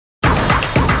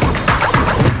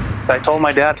I told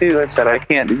my dad too. I said, I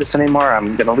can't do this anymore.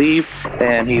 I'm going to leave.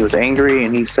 And he was angry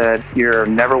and he said, you're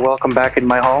never welcome back in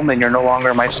my home and you're no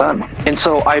longer my son. And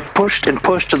so I pushed and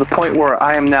pushed to the point where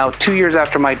I am now 2 years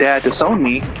after my dad disowned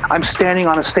me. I'm standing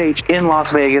on a stage in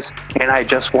Las Vegas and I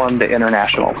just won the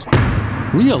internationals.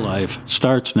 Real life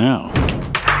starts now.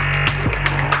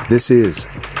 This is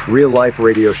Real Life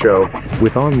Radio Show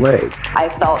with Lay. I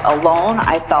felt alone.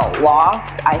 I felt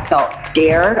lost. I felt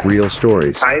scared. Real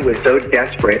stories. I was so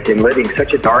desperate in living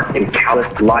such a dark and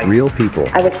callous life. Real people.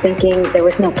 I was thinking there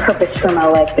was no purpose for my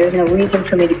life. There's no reason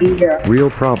for me to be here. Real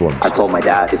problems. I told my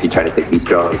dad, if you try to take these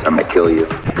drugs, I'm going to kill you.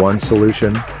 One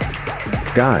solution.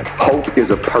 God. Hope is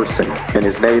a person, and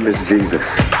his name is Jesus.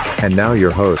 And now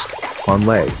your host,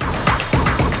 Lay.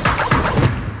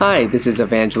 Hi, this is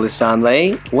Evangelist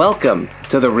Anh. Welcome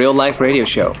to the Real Life Radio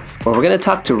Show, where we're going to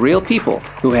talk to real people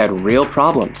who had real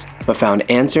problems, but found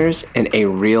answers in a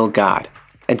real God.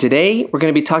 And today, we're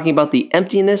going to be talking about the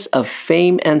emptiness of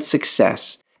fame and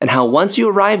success, and how once you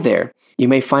arrive there, you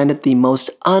may find it the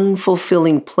most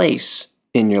unfulfilling place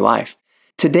in your life.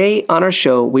 Today on our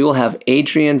show, we will have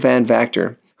Adrian Van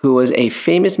Vactor, who was a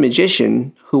famous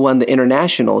magician who won the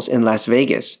internationals in Las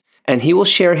Vegas. And he will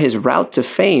share his route to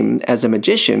fame as a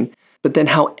magician, but then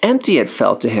how empty it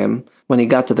felt to him when he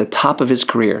got to the top of his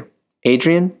career.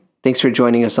 Adrian, thanks for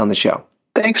joining us on the show.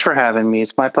 Thanks for having me.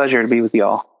 It's my pleasure to be with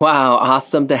y'all. Wow,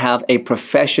 awesome to have a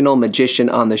professional magician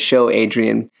on the show,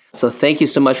 Adrian. So thank you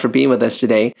so much for being with us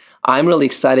today. I'm really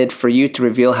excited for you to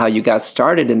reveal how you got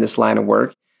started in this line of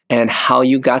work and how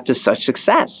you got to such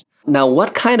success. Now,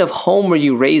 what kind of home were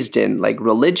you raised in? Like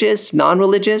religious,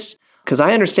 non-religious? Because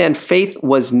I understand faith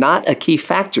was not a key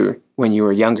factor when you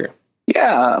were younger.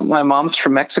 Yeah, my mom's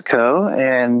from Mexico,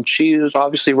 and she was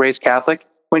obviously raised Catholic.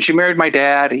 When she married my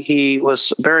dad, he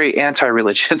was very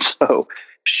anti-religion, so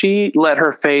she let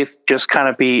her faith just kind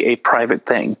of be a private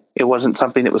thing. It wasn't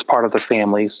something that was part of the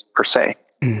families, per se.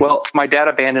 Well, my dad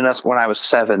abandoned us when I was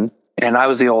 7, and I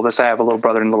was the oldest. I have a little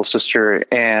brother and a little sister,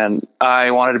 and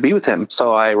I wanted to be with him.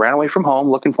 So I ran away from home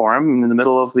looking for him in the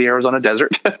middle of the Arizona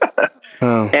desert.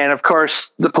 Oh. And of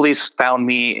course, the police found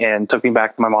me and took me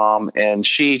back to my mom, and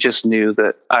she just knew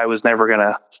that I was never going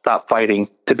to stop fighting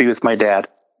to be with my dad.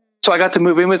 So I got to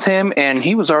move in with him, and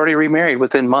he was already remarried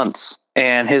within months,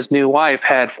 and his new wife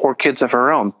had 4 kids of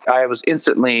her own. I was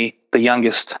instantly the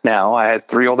youngest now. I had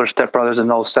 3 older stepbrothers and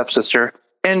an old stepsister.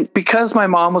 And because my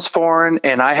mom was foreign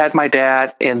and I had my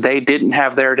dad and they didn't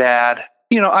have their dad,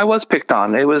 I was picked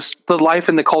on. It was the life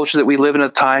and the culture that we live in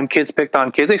at the time. Kids picked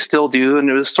on kids. They still do. And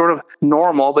it was sort of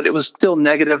normal, but it was still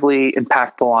negatively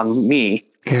impactful on me.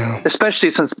 Yeah.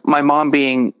 Especially since my mom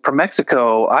being from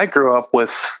Mexico, I grew up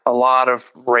with a lot of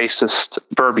racist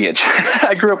verbiage.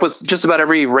 I grew up with just about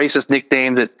every racist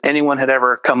nickname that anyone had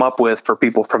ever come up with for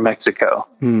people from Mexico.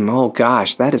 Oh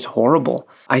gosh, that is horrible.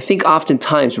 I think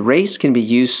oftentimes race can be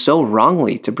used so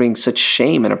wrongly to bring such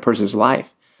shame in a person's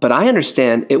life. But I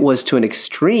understand it was to an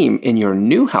extreme in your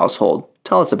new household.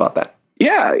 Tell us about that.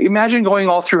 Yeah, imagine going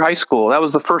all through high school. That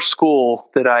was the first school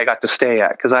that I got to stay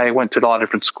at because I went to a lot of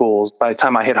different schools. By the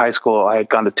time I hit high school, I had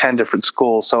gone to 10 different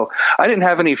schools. So I didn't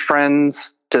have any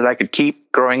friends that I could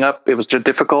keep growing up. It was just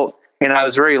difficult. And I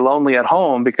was very lonely at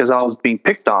home because I was being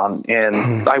picked on.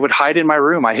 And I would hide in my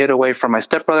room. I hid away from my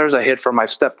stepbrothers. I hid from my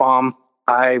stepmom.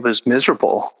 I was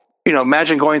miserable.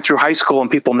 Imagine going through high school and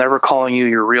people never calling you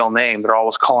your real name. They're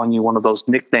always calling you one of those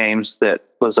nicknames that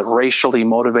was a racially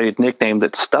motivated nickname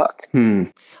that stuck.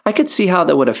 I could see how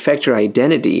that would affect your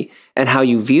identity and how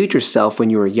you viewed yourself when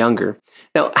you were younger.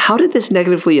 Now, how did this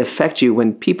negatively affect you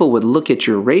when people would look at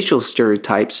your racial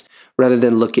stereotypes rather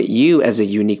than look at you as a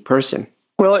unique person?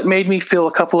 Well, it made me feel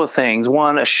a couple of things.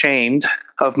 One, ashamed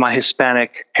of my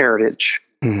Hispanic heritage.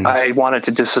 I wanted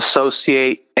to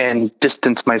disassociate and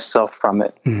distance myself from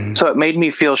it. So it made me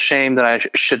feel shame that I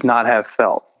should not have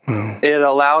felt. It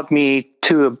allowed me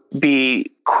to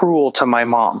be cruel to my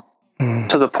mom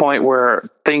to the point where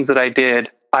things that I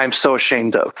did, I'm so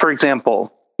ashamed of. For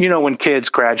example, when kids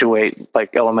graduate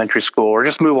like elementary school or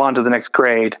just move on to the next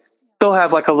grade, they'll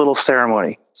have like a little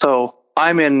ceremony. So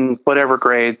I'm in whatever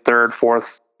grade, 3rd,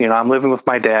 4th, I'm living with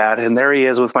my dad and there he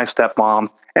is with my stepmom.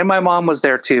 And my mom was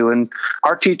there too. And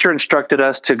our teacher instructed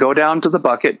us to go down to the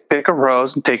bucket, pick a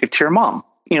rose, and take it to your mom.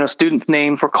 Student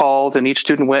names were called, and each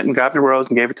student went and grabbed a rose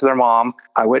and gave it to their mom.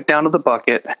 I went down to the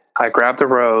bucket, I grabbed the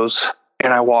rose,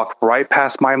 and I walked right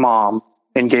past my mom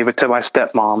and gave it to my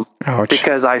stepmom. Ouch.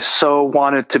 Because I so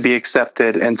wanted to be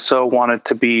accepted and so wanted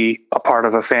to be a part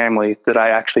of a family that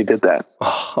I actually did that.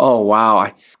 Oh wow.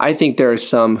 I think there are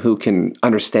some who can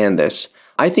understand this.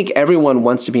 I think everyone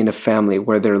wants to be in a family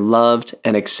where they're loved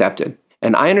and accepted.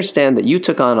 And I understand that you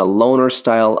took on a loner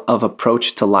style of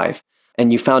approach to life,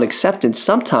 and you found acceptance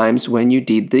sometimes when you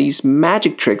did these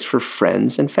magic tricks for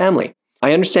friends and family.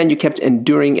 I understand you kept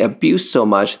enduring abuse so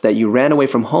much that you ran away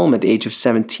from home at the age of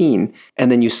 17,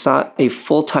 and then you sought a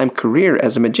full-time career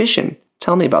as a magician.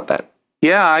 Tell me about that.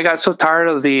 Yeah, I got so tired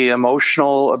of the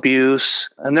emotional abuse,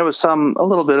 and there was a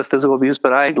little bit of physical abuse,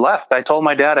 but I left. I told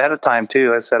my dad ahead of time,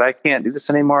 too. I said, I can't do this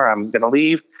anymore. I'm going to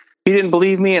leave. He didn't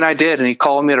believe me, and I did. And he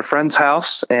called me at a friend's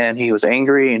house, and he was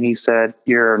angry, and he said,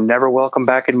 you're never welcome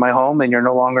back in my home, and you're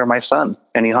no longer my son.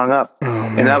 And he hung up.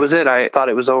 And that was it. I thought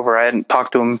it was over. I hadn't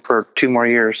talked to him for 2 more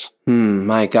years.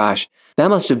 My gosh. That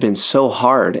must have been so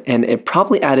hard, and it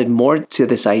probably added more to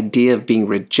this idea of being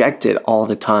rejected all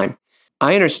the time.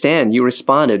 I understand you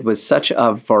responded with such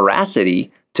a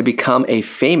veracity to become a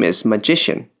famous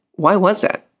magician. Why was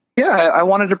that? Yeah, I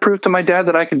wanted to prove to my dad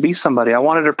that I could be somebody. I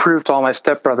wanted to prove to all my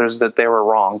stepbrothers that they were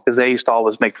wrong, because they used to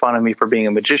always make fun of me for being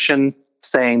a magician,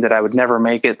 saying that I would never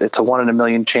make it. It's a 1 in a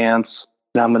million chance.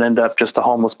 And I'm going to end up just a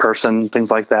homeless person,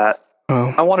 things like that.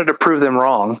 Oh. I wanted to prove them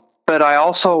wrong, but I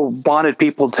also wanted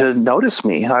people to notice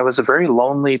me. I was a very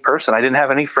lonely person. I didn't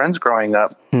have any friends growing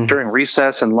up. During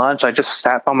recess and lunch, I just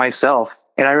sat by myself.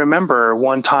 And I remember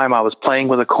one time I was playing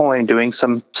with a coin, doing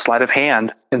some sleight of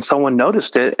hand, and someone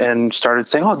noticed it and started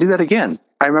saying, oh, do that again.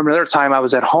 I remember another time I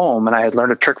was at home and I had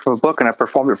learned a trick from a book and I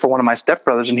performed it for one of my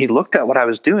stepbrothers, and he looked at what I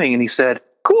was doing and he said,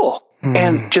 cool.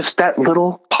 And just that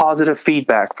little positive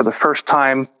feedback, for the first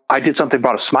time, I did something,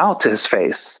 brought a smile to his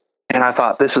face. And I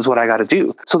thought, this is what I got to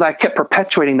do. So I kept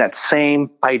perpetuating that same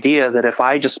idea that if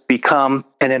I just become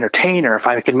an entertainer, if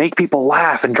I can make people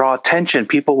laugh and draw attention,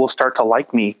 people will start to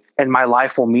like me and my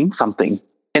life will mean something.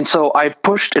 And so I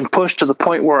pushed and pushed to the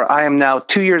point where I am now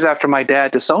 2 years after my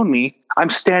dad disowned me. I'm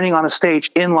standing on a stage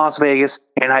in Las Vegas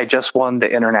and I just won the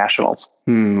internationals.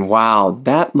 Wow,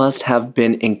 that must have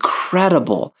been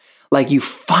incredible. Like you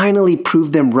finally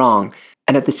proved them wrong.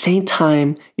 And at the same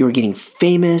time, you're getting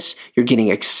famous, you're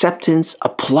getting acceptance,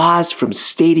 applause from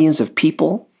stadiums of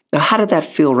people. Now, how did that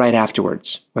feel right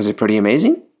afterwards? Was it pretty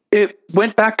amazing? It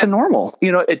went back to normal.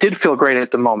 It did feel great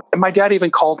at the moment. And my dad even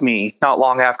called me not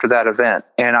long after that event.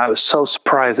 And I was so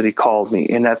surprised that he called me.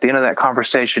 And at the end of that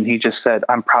conversation, he just said,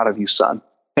 I'm proud of you, son.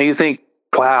 And you think,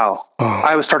 wow,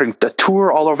 I was starting to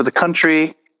tour all over the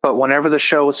country. But whenever the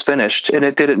show was finished, and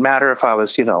it didn't matter if I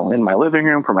was, in my living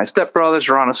room for my stepbrothers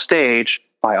or on a stage,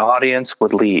 my audience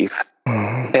would leave.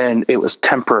 And it was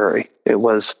temporary. It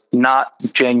was not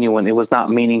genuine. It was not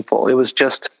meaningful. It was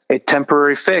just a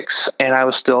temporary fix. And I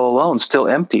was still alone, still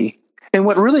empty. And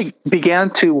what really began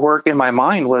to work in my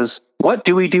mind was, what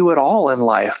do we do at all in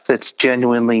life that's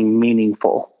genuinely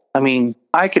meaningful? I mean,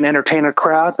 I can entertain a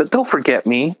crowd, but they'll forget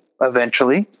me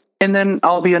eventually. And then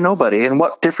I'll be a nobody. And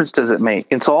what difference does it make?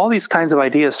 And so all these kinds of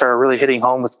ideas started really hitting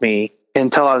home with me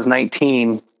until I was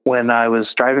 19, when I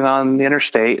was driving on the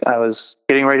interstate. I was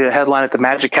getting ready to headline at the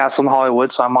Magic Castle in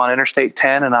Hollywood. So I'm on Interstate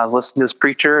 10 and I was listening to this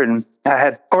preacher. And I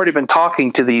had already been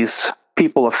talking to these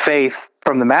people of faith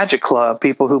from the Magic Club,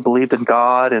 people who believed in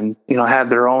God and, had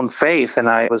their own faith. And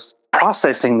I was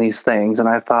processing these things. And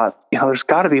I thought, there's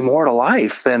got to be more to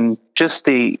life than just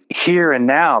the here and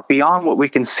now, beyond what we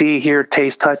can see, hear,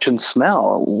 taste, touch, and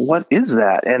smell. What is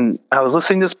that? And I was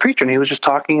listening to this preacher, and he was just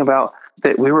talking about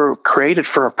that we were created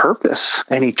for a purpose,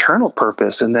 an eternal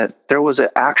purpose, and that there was an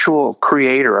actual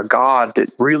creator, a God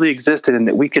that really existed, and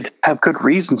that we could have good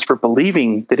reasons for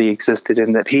believing that he existed,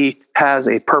 and that he has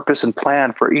a purpose and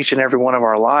plan for each and every one of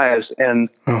our lives. And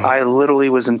I literally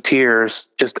was in tears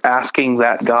just asking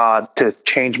that God to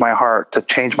change my heart, to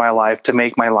change my life, to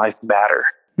make my life better.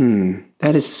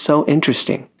 That is so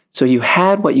interesting. So you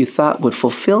had what you thought would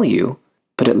fulfill you,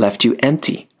 but it left you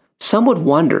empty. Some would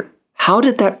wonder, how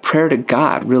did that prayer to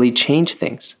God really change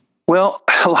things? Well,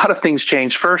 a lot of things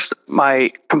changed. First,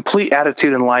 my complete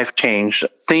attitude in life changed.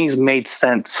 Things made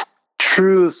sense.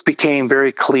 Truths became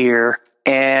very clear.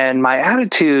 And my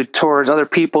attitude towards other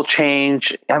people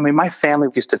changed. I mean, my family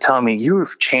used to tell me,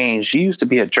 you've changed. You used to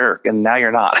be a jerk, and now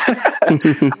you're not.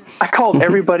 I called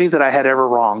everybody that I had ever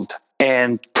wronged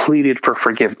and pleaded for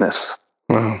forgiveness.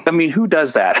 Wow. I mean, who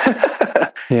does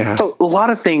that? Yeah. So a lot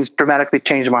of things dramatically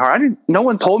changed in my heart. No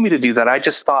one told me to do that. I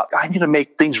just thought, I need to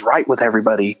make things right with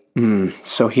everybody.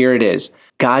 So here it is.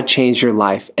 God changed your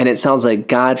life. And it sounds like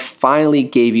God finally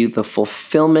gave you the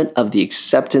fulfillment of the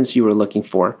acceptance you were looking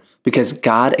for, because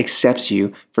God accepts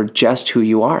you for just who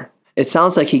you are. It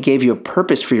sounds like he gave you a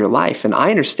purpose for your life. And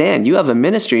I understand you have a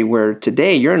ministry where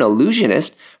today you're an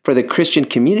illusionist for the Christian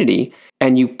community,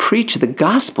 and you preach the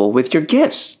gospel with your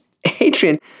gifts.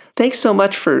 Adrian, thanks so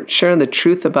much for sharing the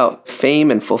truth about fame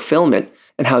and fulfillment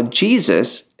and how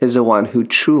Jesus is the one who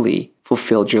truly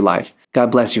fulfilled your life. God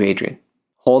bless you, Adrian.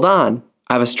 Hold on.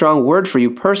 I have a strong word for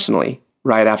you personally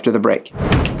right after the break.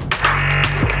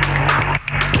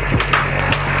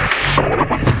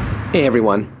 Hey,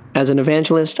 everyone. As an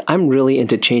evangelist, I'm really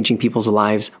into changing people's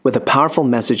lives with a powerful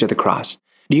message of the cross.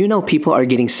 Do you know people are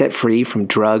getting set free from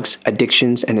drugs,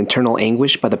 addictions, and internal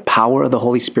anguish by the power of the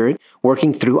Holy Spirit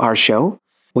working through our show?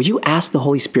 Will you ask the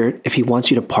Holy Spirit if He wants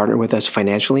you to partner with us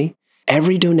financially?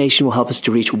 Every donation will help us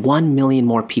to reach 1 million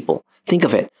more people. Think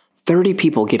of it. 30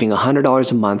 people giving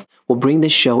 $100 a month will bring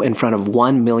this show in front of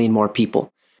 1 million more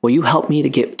people. Will you help me to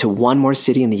get to one more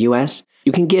city in the U.S.?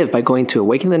 You can give by going to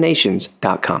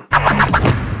awakeningthenations.com.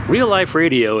 Real Life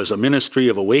Radio is a ministry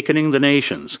of Awakening the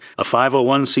Nations, a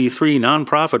 501c3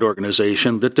 nonprofit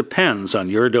organization that depends on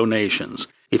your donations.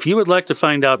 If you would like to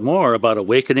find out more about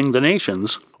Awakening the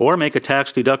Nations or make a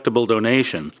tax-deductible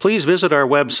donation, please visit our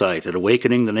website at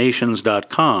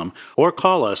awakeningthenations.com or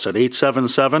call us at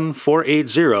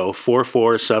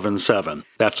 877-480-4477.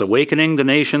 That's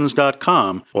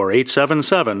awakeningthenations.com or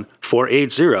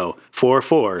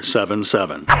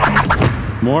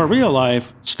 877-480-4477. More Real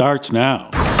Life starts now.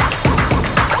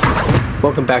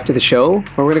 Welcome back to the show,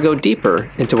 where we're going to go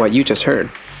deeper into what you just heard.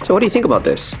 So what do you think about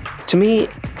this? To me,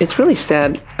 it's really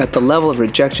sad at the level of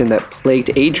rejection that plagued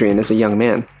Adrian as a young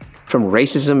man. From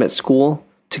racism at school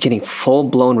to getting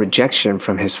full-blown rejection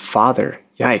from his father.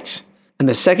 Yikes. And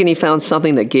the second he found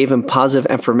something that gave him positive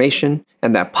affirmation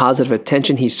and that positive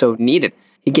attention he so needed,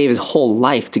 he gave his whole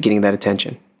life to getting that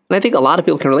attention. And I think a lot of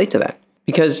people can relate to that.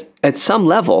 Because at some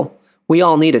level, we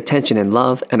all need attention and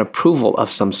love and approval of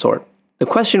some sort. The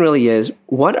question really is,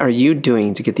 what are you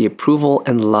doing to get the approval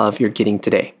and love you're getting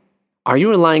today? Are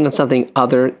you relying on something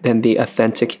other than the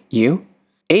authentic you?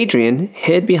 Adrian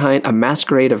hid behind a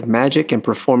masquerade of magic and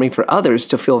performing for others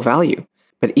to feel value.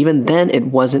 But even then, it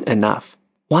wasn't enough.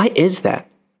 Why is that?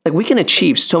 We can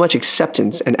achieve so much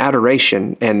acceptance and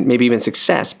adoration and maybe even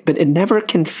success, but it never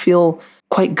can feel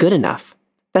quite good enough.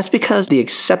 That's because the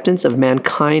acceptance of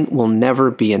mankind will never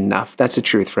be enough. That's the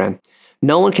truth, friend.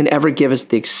 No one can ever give us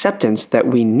the acceptance that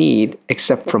we need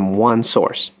except from one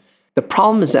source. The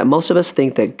problem is that most of us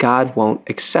think that God won't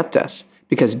accept us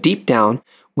because deep down,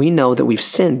 we know that we've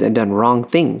sinned and done wrong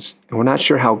things, and we're not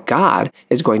sure how God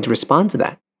is going to respond to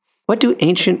that. What do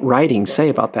ancient writings say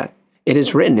about that? It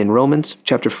is written in Romans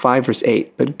chapter 5, verse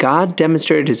 8, "But God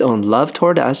demonstrated His own love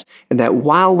toward us, and that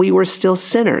while we were still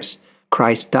sinners,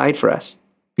 Christ died for us."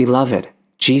 Beloved,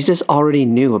 Jesus already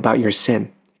knew about your sin.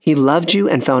 He loved you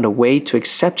and found a way to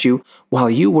accept you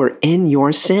while you were in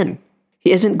your sin.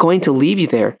 He isn't going to leave you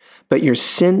there, but your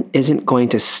sin isn't going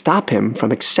to stop Him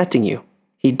from accepting you.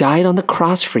 He died on the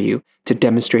cross for you to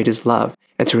demonstrate His love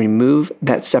and to remove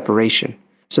that separation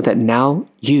so that now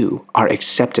you are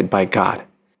accepted by God.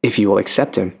 If you will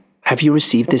accept Him, have you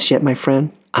received this yet, my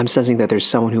friend? I'm sensing that there's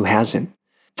someone who hasn't.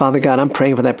 Father God, I'm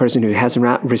praying for that person who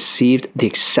hasn't received the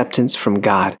acceptance from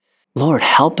God. Lord,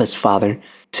 help us, Father,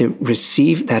 to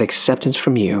receive that acceptance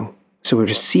from you. So we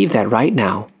receive that right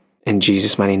now in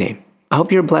Jesus' mighty name. I hope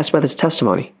you're blessed by this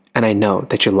testimony, and I know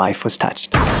that your life was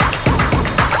touched.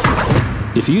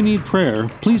 If you need prayer,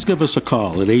 please give us a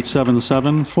call at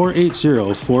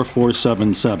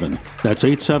 877-480-4477. That's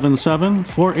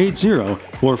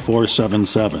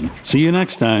 877-480-4477. See you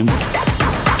next time.